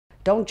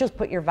Don't just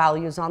put your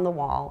values on the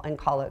wall and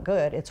call it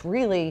good. It's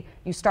really,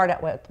 you start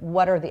out with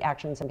what are the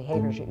actions and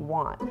behaviors you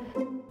want.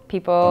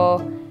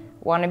 People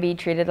want to be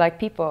treated like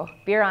people.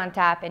 Beer on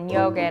tap and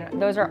yoga, and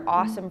those are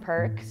awesome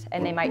perks,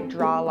 and they might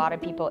draw a lot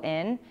of people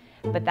in,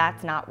 but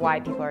that's not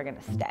why people are going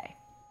to stay.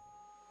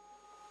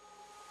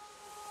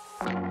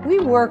 We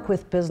work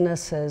with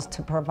businesses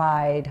to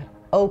provide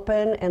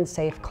open and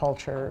safe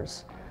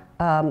cultures,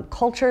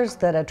 cultures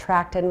that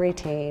attract and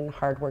retain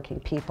hardworking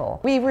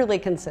people. We really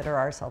consider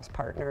ourselves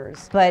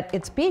partners, but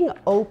it's being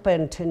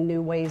open to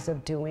new ways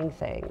of doing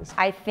things.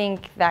 I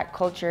think that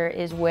culture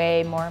is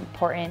way more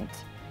important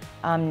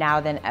now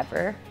than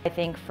ever. I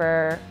think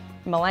for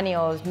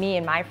millennials, me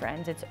and my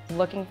friends, it's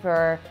looking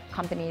for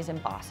companies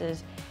and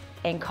bosses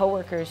and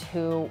coworkers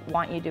who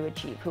want you to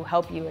achieve, who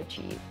help you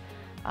achieve,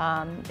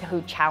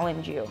 who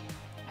challenge you,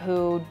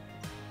 who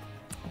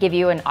give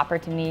you an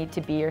opportunity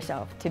to be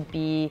yourself, to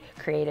be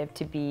creative,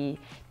 to be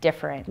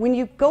different. When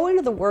you go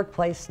into the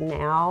workplace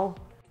now,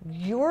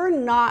 you're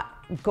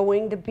not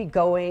going to be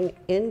going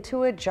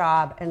into a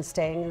job and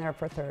staying there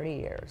for 30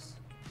 years.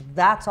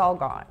 That's all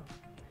gone.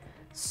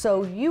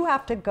 So you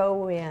have to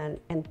go in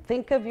and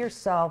think of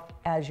yourself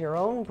as your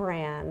own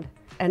brand.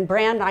 And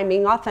brand, I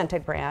mean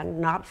authentic brand,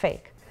 not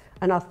fake.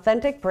 An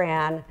authentic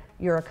brand,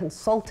 you're a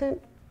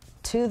consultant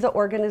to the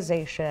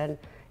organization.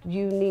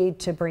 You need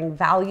to bring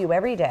value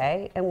every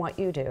day in what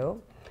you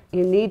do.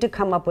 You need to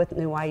come up with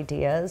new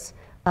ideas.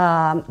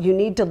 You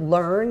need to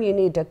learn. You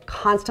need to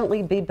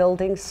constantly be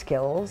building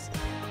skills.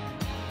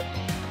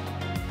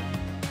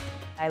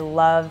 I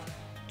love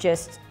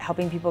just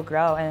helping people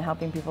grow and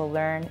helping people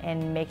learn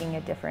and making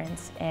a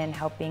difference and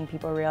helping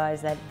people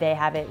realize that they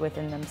have it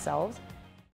within themselves.